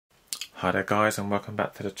Hi there guys, and welcome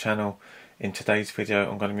back to the channel. In today's video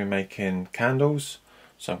I'm going to be making candles.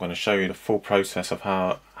 So I'm going to show you the full process of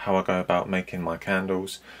how I go about making my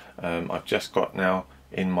candles. I've just got now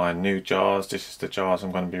in my new jars. This is the jars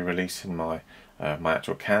I'm going to be releasing my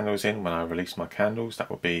actual candles in when I release my candles.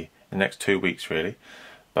 That will be the next 2 weeks really.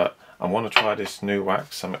 But I want to try this new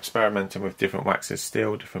wax. I'm experimenting with different waxes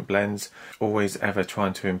still, different blends, always ever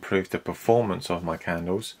trying to improve the performance of my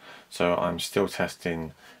candles. So I'm still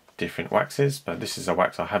testing different waxes, but this is a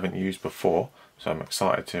wax I haven't used before, so I'm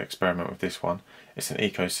excited to experiment with this one. It's an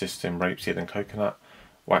Ecosystem rapeseed and coconut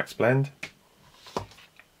wax blend,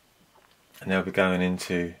 and they'll be going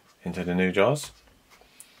into the new jars.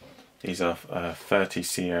 These are 30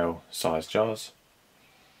 cl size jars,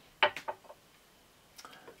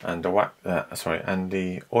 and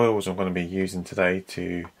the oils I'm going to be using today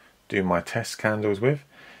to do my test candles with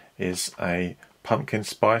is a pumpkin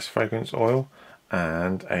spice fragrance oil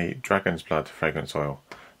and a dragon's blood fragrance oil.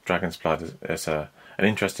 Dragon's blood is an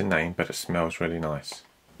interesting name, but it smells really nice.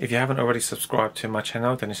 If you haven't already subscribed to my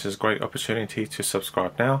channel, then this is a great opportunity to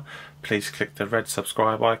subscribe now. Please click the red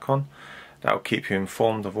subscribe icon. That will keep you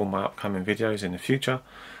informed of all my upcoming videos in the future.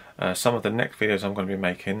 Some of the next videos I'm going to be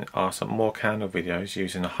making are some more candle videos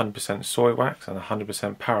using 100% soy wax and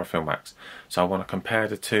 100% paraffin wax. So I want to compare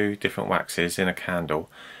the two different waxes in a candle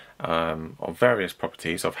of various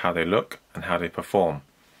properties of how they look and how they perform.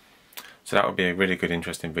 So that would be a really good,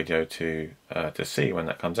 interesting video to see when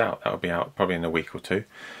that comes out. That will be out probably in a week or two.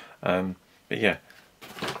 But yeah.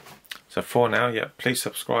 So for now, yeah, please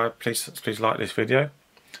subscribe, please like this video,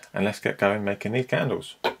 and let's get going making these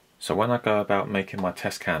candles. So when I go about making my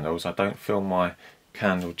test candles, I don't fill my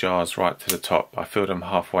candle jars right to the top. I fill them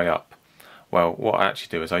halfway up. Well, what I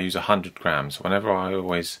actually do is I use 100 grams. Whenever I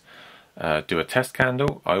always do a test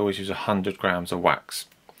candle, I always use 100 grams of wax.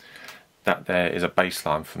 That there is a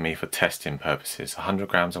baseline for me for testing purposes. 100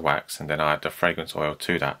 grams of wax, and then I add the fragrance oil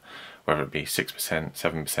to that, whether it be 6%,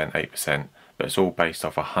 7%, 8%, but it's all based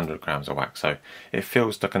off 100 grams of wax. So it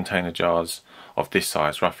fills the container jars of this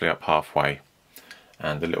size roughly up halfway,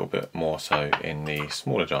 and a little bit more so in the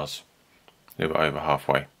smaller jars, a little bit over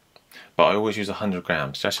halfway. But I always use 100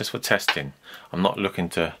 grams. That's just for testing. I'm not looking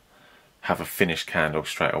to have a finished candle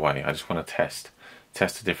straight away. I just want to test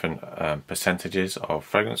the different percentages of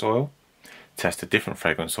fragrance oil, test the different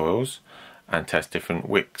fragrance oils, and test different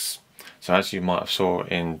wicks. So as you might have saw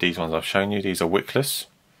in these ones I've shown you, these are wickless,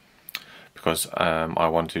 because I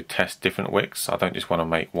want to test different wicks. I don't just want to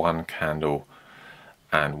make one candle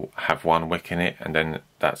and have one wick in it and then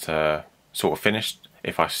that's sort of finished.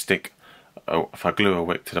 If I glue a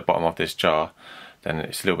wick to the bottom of this jar, then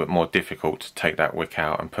it's a little bit more difficult to take that wick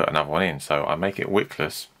out and put another one in. So I make it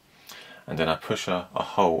wickless, and then I push a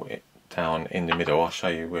hole down in the middle. I'll show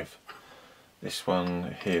you with this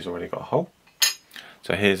one. Here's already got a hole.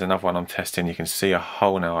 So here's another one I'm testing. You can see a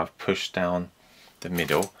hole now I've pushed down the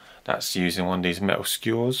middle. That's using one of these metal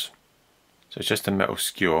skewers. So it's just a metal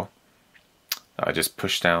skewer that I just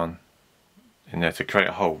push down in there to create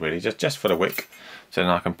a hole, really, just for the wick. So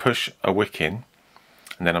then I can push a wick in,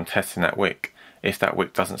 and then I'm testing that wick. If that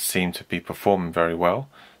wick doesn't seem to be performing very well,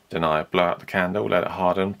 then I blow out the candle, let it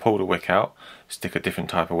harden, pull the wick out, stick a different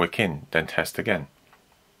type of wick in, then test again.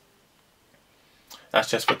 That's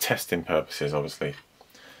just for testing purposes, obviously.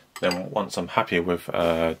 Then once I'm happy with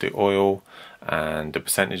the oil and the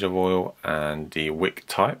percentage of oil and the wick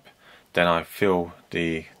type, then I fill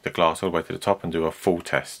the glass all the way to the top and do a full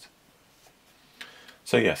test.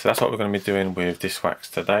 So yeah, so that's what we're going to be doing with this wax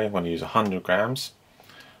today. I'm going to use 100 grams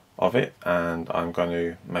of it, and I'm going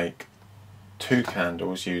to make 2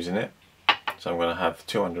 candles using it. So I'm going to have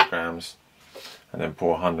 200 grams and then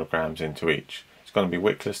pour 100 grams into each. It's going to be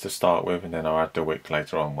wickless to start with, and then I'll add the wick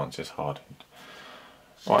later on once it's hardened.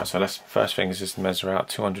 Alright, so first thing is just measure out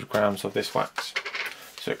 200 grams of this wax.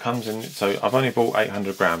 So it comes in, so I've only bought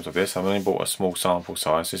 800 grams of this. I've only bought a small sample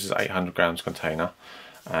size. This is 800 grams container,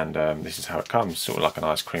 and this is how it comes, sort of like an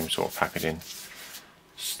ice cream sort of packaging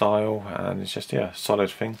style, and it's just, yeah,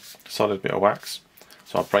 solid thing, solid bit of wax.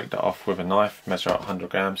 So I'll break that off with a knife, measure out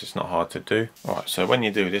 100 grams. It's not hard to do. Alright, so when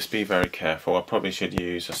you do this, be very careful. I probably should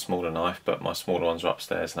use a smaller knife, but my smaller ones are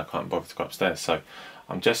upstairs and I can't bother to go upstairs. So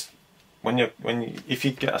I'm just, if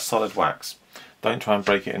you get a solid wax, don't try and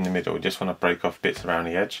break it in the middle. You just want to break off bits around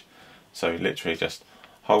the edge. So literally just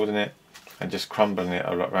holding it and just crumbling it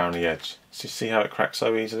around the edge. So you see how it cracks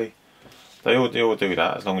so easily? They all do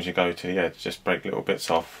that as long as you go to the edge. Just break little bits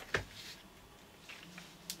off,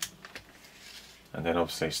 and then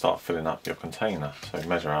obviously start filling up your container. So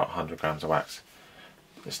measure out 100 grams of wax.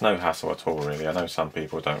 It's no hassle at all, really. I know some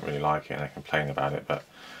people don't really like it and they complain about it, but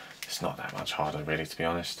it's not that much harder, really, to be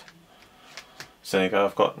honest. So there you go,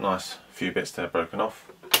 I've got a nice few bits there broken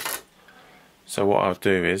off. So what I'll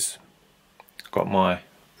do is, I've got my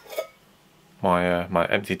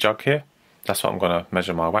empty jug here. That's what I'm going to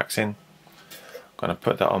measure my wax in. I'm going to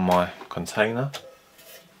put that on my container.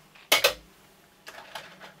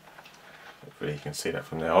 Hopefully you can see that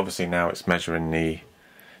from there. Obviously now it's measuring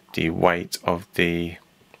the weight of the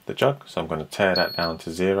jug, so I'm going to tear that down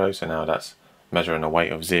to 0. So now that's measuring a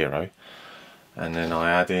weight of 0, and then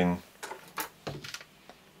I add in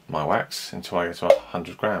my wax until I get to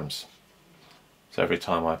 100 grams. So every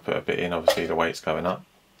time I put a bit in, obviously the weight's going up.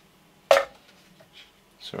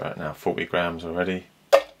 So right now 40 grams already.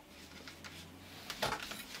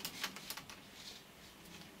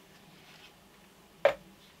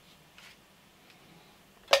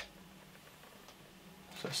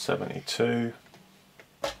 So 72.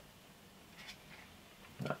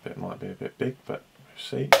 That bit might be a bit big, but we'll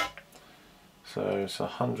see. So it's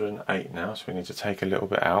 108 now, so we need to take a little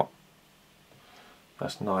bit out.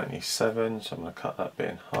 That's 97, so I'm going to cut that bit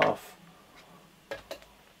in half.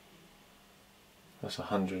 That's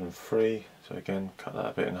 103, so again cut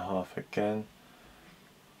that bit in half again.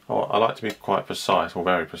 Oh, I like to be quite precise, or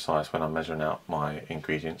very precise, when I'm measuring out my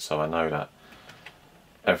ingredients, so I know that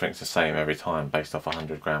everything's the same every time based off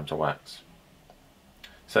 100 grams of wax.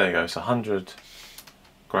 So there you go, it's 100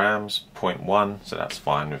 grams, 0.1, so that's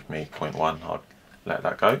fine with me, 0.1, I'll let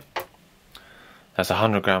that go. That's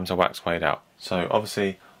 100 grams of wax weighed out. So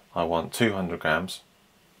obviously I want 200 grams,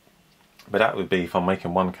 but that would be if I'm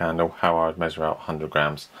making one candle, how I would measure out 100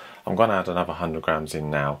 grams. I'm going to add another 100 grams in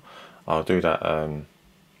now. I'll do that,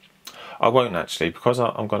 I won't actually, because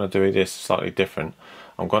I'm going to do this slightly different.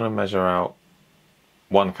 I'm going to measure out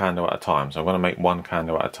one candle at a time, so I'm going to make one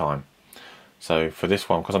candle at a time. So for this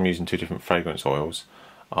one, because I'm using 2 different fragrance oils,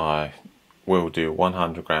 I will do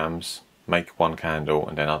 100 grams, make one candle,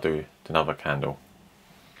 and then I'll do another candle,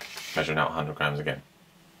 measuring out 100 grams again.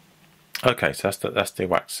 Okay, so that's the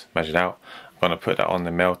wax measured out. I'm going to put that on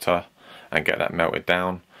the melter and get that melted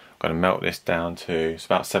down. I'm going to melt this down to, it's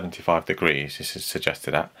about 75 degrees, this is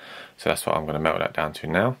suggested at. So that's what I'm going to melt that down to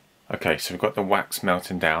now. Okay, so we've got the wax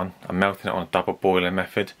melting down. I'm melting it on a double boiling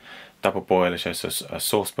method. Double boil is just a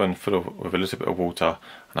saucepan full with a little bit of water,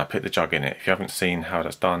 and I put the jug in it. If you haven't seen how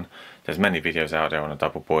that's done, there's many videos out there on a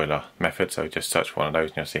double boiler method, so just search for one of those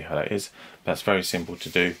and you'll see how that is. That's very simple to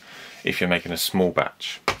do if you're making a small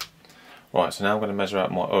batch. Right, so now I'm going to measure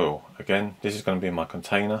out my oil. Again, this is going to be in my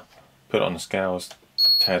container. Put it on the scales,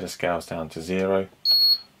 tear the scales down to 0.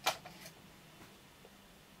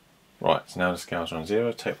 Right, so now the scales are on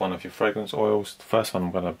 0. Take one of your fragrance oils. The first one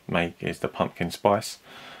I'm going to make is the pumpkin spice.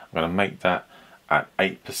 I'm going to make that at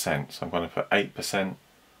 8%. So I'm going to put 8%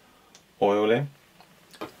 oil in.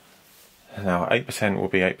 Now 8% will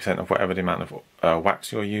be 8% of whatever the amount of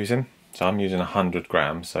wax you're using. So I'm using 100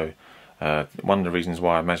 grams. So one of the reasons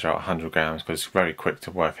why I measure out 100 grams, because it's very quick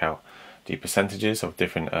to work out the percentages of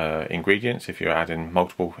different ingredients if you're adding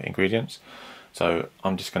multiple ingredients. So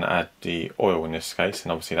I'm just going to add the oil in this case,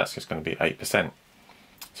 and obviously that's just going to be 8%.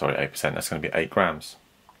 Sorry, 8%, that's going to be 8 grams,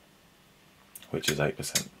 which is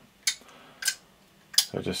 8%.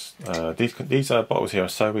 So just, these bottles here are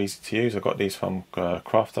so easy to use. I've got these from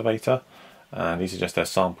Craftavator, and these are just their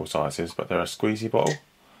sample sizes, but they're a squeezy bottle.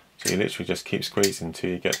 So you literally just keep squeezing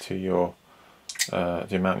until you get to your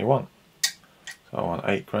the amount you want. So I want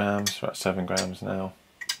 8 grams, we're at 7 grams now,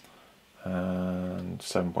 and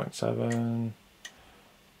 7.7.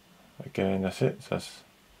 Again, that's it. So that's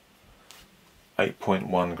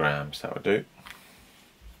 8.1 grams. That would do.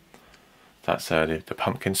 That's the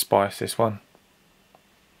pumpkin spice. This one.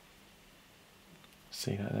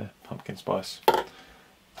 See that there, pumpkin spice. So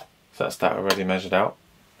that's that already measured out.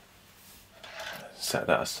 Set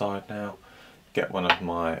that aside now. Get one of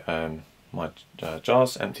my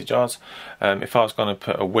jars, empty jars. If I was going to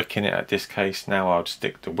put a wick in it at this case, now I would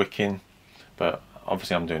stick the wick in, but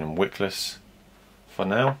obviously I'm doing them wickless for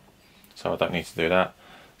now, so I don't need to do that.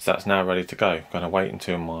 So that's now ready to go. I'm going to wait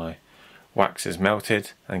until my wax is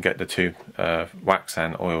melted and get the two wax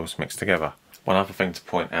and oils mixed together. One other thing to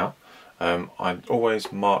point out, I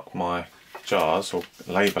always mark my jars, or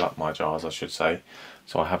label up my jars I should say,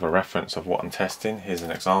 so I have a reference of what I'm testing. Here's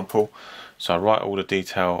an example. So I write all the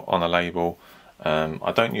detail on a label.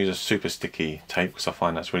 I don't use a super sticky tape because I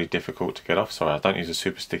find that's really difficult to get off. Sorry, I don't use a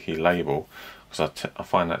super sticky label because I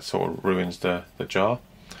find that sort of ruins the jar.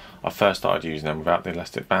 I first started using them without the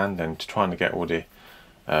elastic band, and trying to get all the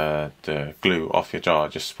glue off your jar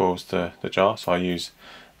just spoils the jar. So I use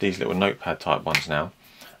these little notepad type ones now,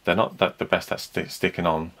 They're not the best at sticking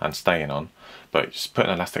on and staying on, but just put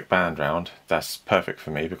an elastic band round, that's perfect for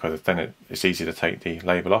me, because then it's easy to take the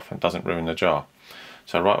label off and doesn't ruin the jar.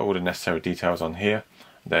 So I write all the necessary details on here,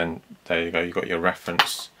 then there you go, you've got your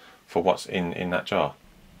reference for what's in that jar.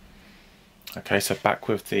 Okay, so back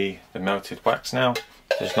with the melted wax now.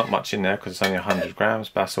 There's not much in there because it's only 100 grams,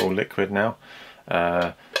 but that's all liquid now.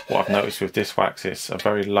 What I've noticed with this wax, it's a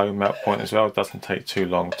very low melt point as well. It doesn't take too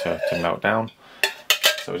long to melt down.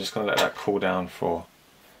 So we're just going to let that cool down for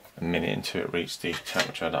a minute until it reaches the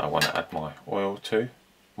temperature that I want to add my oil to,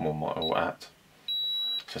 more my oil at.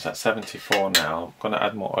 So it's at 74 now. I'm going to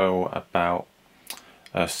add my oil about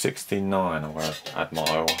 69. I'm going to add my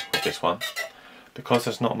oil with this one. Because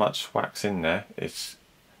there's not much wax in there,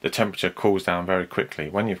 the temperature cools down very quickly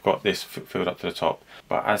when you've got this filled up to the top.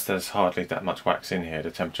 But as there's hardly that much wax in here,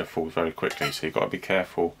 the temperature falls very quickly. So you've got to be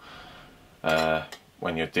careful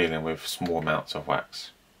when you're dealing with small amounts of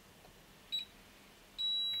wax.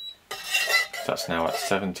 That's now at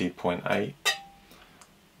 70.8.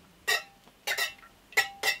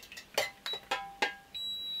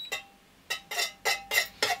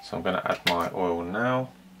 So I'm going to add my oil now.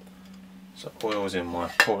 So oil's in my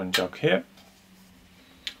pouring jug here.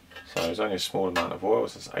 So there's only a small amount of oil,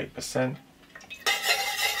 so it's 8%.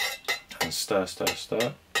 And stir, stir,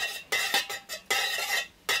 stir.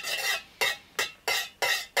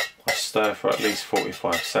 I stir for at least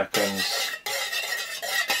 45 seconds.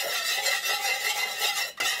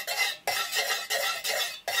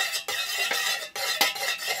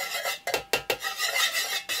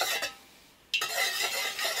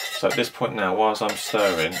 So at this point now, whilst I'm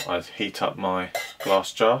stirring, I heat up my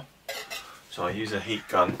glass jar. So I use a heat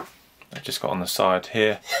gun I've just got on the side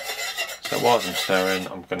here. So whilst I'm stirring,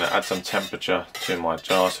 I'm going to add some temperature to my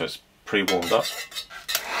jar so it's pre-warmed up.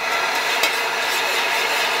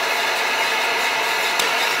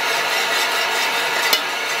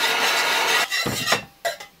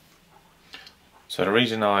 So the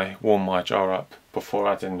reason I warm my jar up before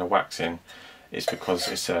adding the wax in is because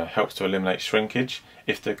it helps to eliminate shrinkage.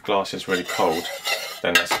 If the glass is really cold,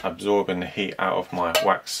 then that's absorbing the heat out of my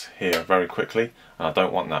wax here very quickly, and I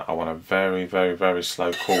don't want that. I want a very, very, very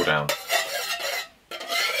slow cool down.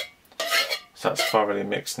 So that's thoroughly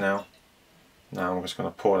mixed now. Now I'm just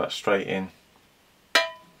going to pour that straight in.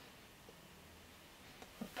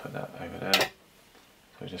 Put that over there.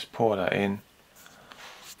 So just pour that in.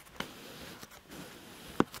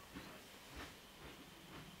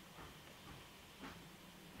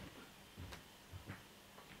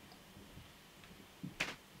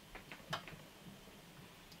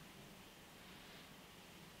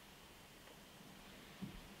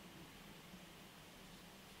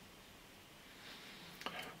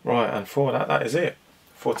 Right, and for that is it,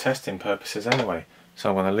 for testing purposes anyway. So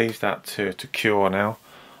I'm going to leave that to cure now.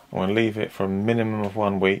 I'm going to leave it for a minimum of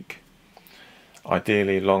 1 week,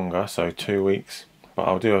 ideally longer, so 2 weeks. But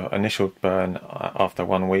I'll do an initial burn after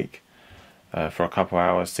 1 week for a couple of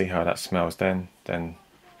hours, see how that smells then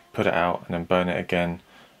put it out and then burn it again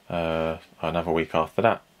another week after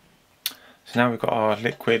that. So now we've got our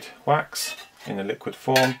liquid wax in the liquid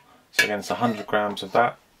form. So again, it's 100 grams of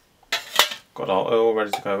that. Got our oil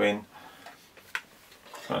ready to go in.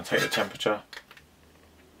 I'm going to take the temperature.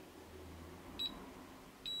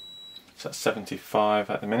 It's at 75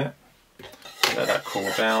 at the minute. Let that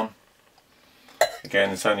cool down. Again,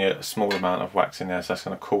 it's only a small amount of wax in there, so that's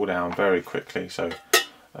going to cool down very quickly. So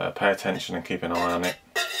pay attention and keep an eye on it.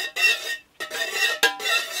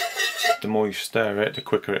 The more you stir it, the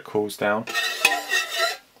quicker it cools down.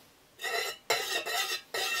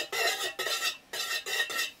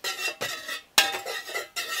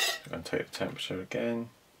 Take the temperature again.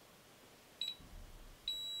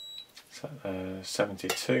 It's at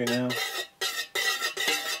 72 now.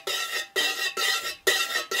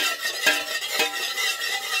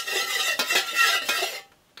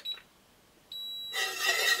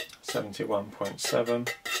 .7.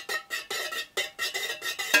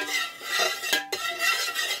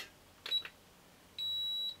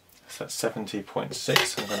 It's at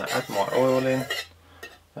 70.6. I'm going to add my oil in.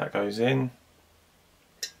 That goes in.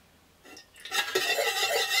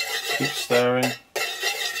 Keep stirring.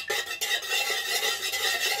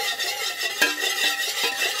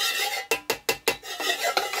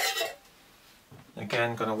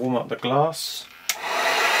 Again, going to warm up the glass.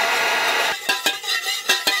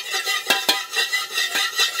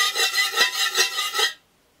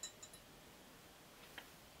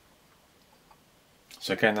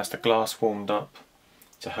 So again, that's the glass warmed up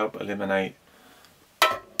to help eliminate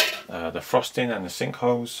the frosting and the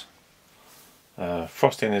sinkholes.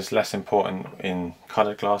 Frosting is less important in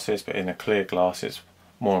coloured glasses, but in a clear glass it's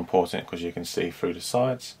more important because you can see through the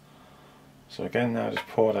sides. So again, now just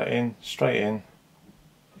pour that in, straight in,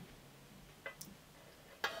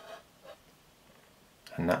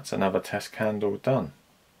 and that's another test candle done.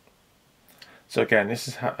 So again, this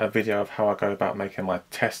is a video of how I go about making my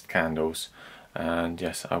test candles, and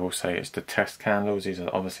yes, I will say it's the test candles. These are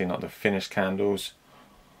obviously not the finished candles,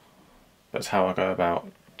 but it's how I go about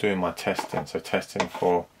doing my testing. So testing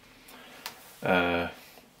for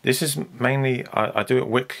this is mainly I do it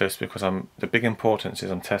wickless because the big importance is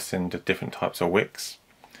I'm testing the different types of wicks.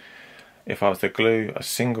 If I was to glue a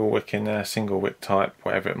single wick in there, single wick type,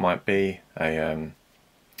 whatever it might be, a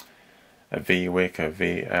V wick, a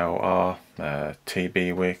VLR, a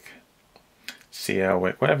TB wick, CL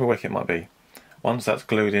wick, whatever wick it might be, once that's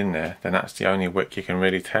glued in there, then that's the only wick you can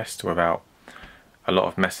really test without a lot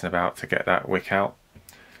of messing about to get that wick out.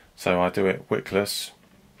 So I do it wickless,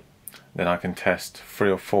 then I can test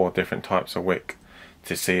 3 or 4 different types of wick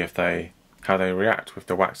to see how they react with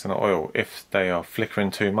the wax and the oil. If they are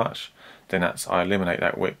flickering too much, then I eliminate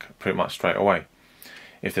that wick pretty much straight away.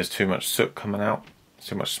 If there's too much soot coming out,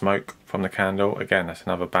 too much smoke from the candle, again, that's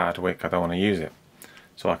another bad wick, I don't want to use it.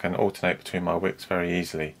 So I can alternate between my wicks very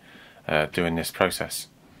easily doing this process.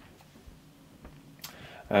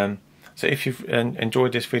 So if you've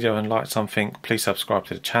enjoyed this video and liked something, please subscribe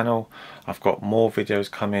to the channel. I've got more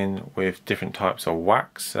videos coming with different types of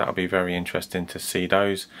wax. That'll be very interesting to see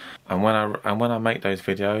those. And when I make those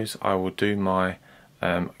videos, I will do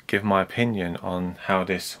give my opinion on how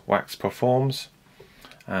this wax performs,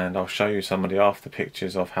 and I'll show you some of the after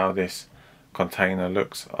pictures of how this container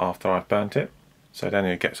looks after I've burnt it. So then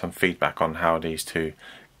you get some feedback on how these 2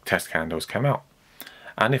 test candles came out.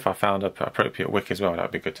 And if I found an appropriate wick as well, that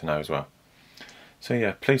would be good to know as well. So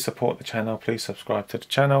yeah, please support the channel, please subscribe to the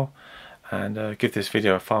channel, and give this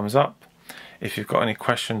video a thumbs up. If you've got any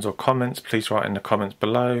questions or comments, please write in the comments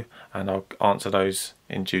below and I'll answer those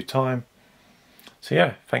in due time. So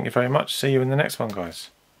yeah, thank you very much. See you in the next one,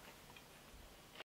 guys.